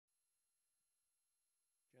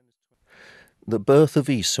The birth of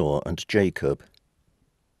Esau and Jacob.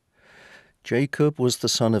 Jacob was the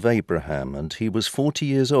son of Abraham, and he was 40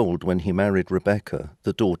 years old when he married Rebekah,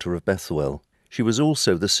 the daughter of Bethuel. She was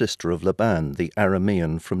also the sister of Laban, the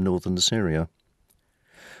Aramean from northern Syria.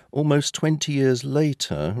 Almost 20 years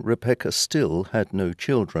later, Rebekah still had no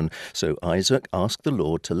children, so Isaac asked the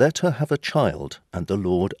Lord to let her have a child, and the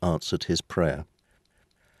Lord answered his prayer.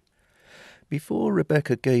 Before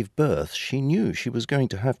Rebekah gave birth, she knew she was going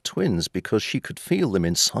to have twins because she could feel them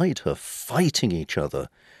inside her fighting each other.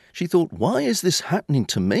 She thought, why is this happening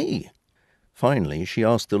to me? Finally, she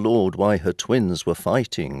asked the Lord why her twins were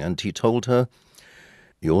fighting, and he told her,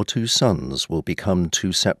 "Your 2 sons will become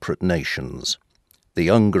 2 separate nations. The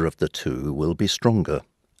younger of the 2 will be stronger,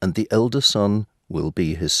 and the elder son will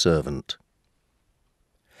be his servant."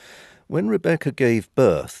 When Rebekah gave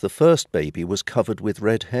birth, the first baby was covered with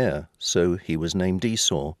red hair, so he was named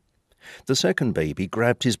Esau. The second baby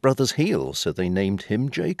grabbed his brother's heel, so they named him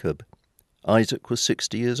Jacob. Isaac was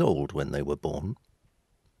 60 years old when they were born.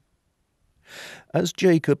 As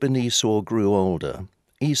Jacob and Esau grew older,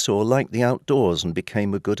 Esau liked the outdoors and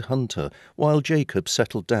became a good hunter, while Jacob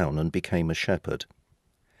settled down and became a shepherd.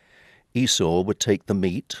 Esau would take the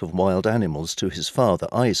meat of wild animals to his father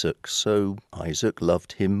Isaac, so Isaac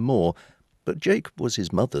loved him more, but Jacob was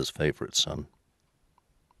his mother's favourite son.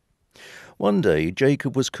 One day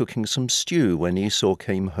Jacob was cooking some stew when Esau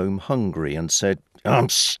came home hungry and said, "I'm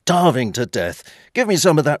starving to death. Give me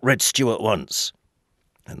some of that red stew at once."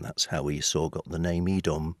 And that's how Esau got the name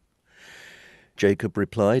Edom. Jacob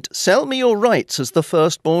replied, "Sell me your rights as the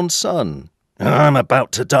firstborn son." "I'm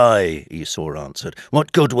about to die," Esau answered.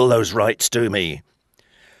 "What good will those rights do me?"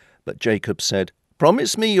 But Jacob said,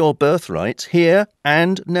 "Promise me your birthright here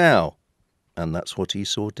and now." And that's what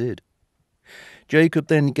Esau did. Jacob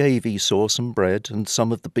then gave Esau some bread and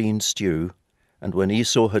some of the bean stew, and when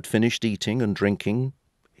Esau had finished eating and drinking,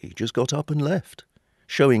 he just got up and left,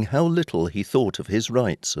 showing how little he thought of his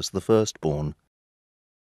rights as the firstborn.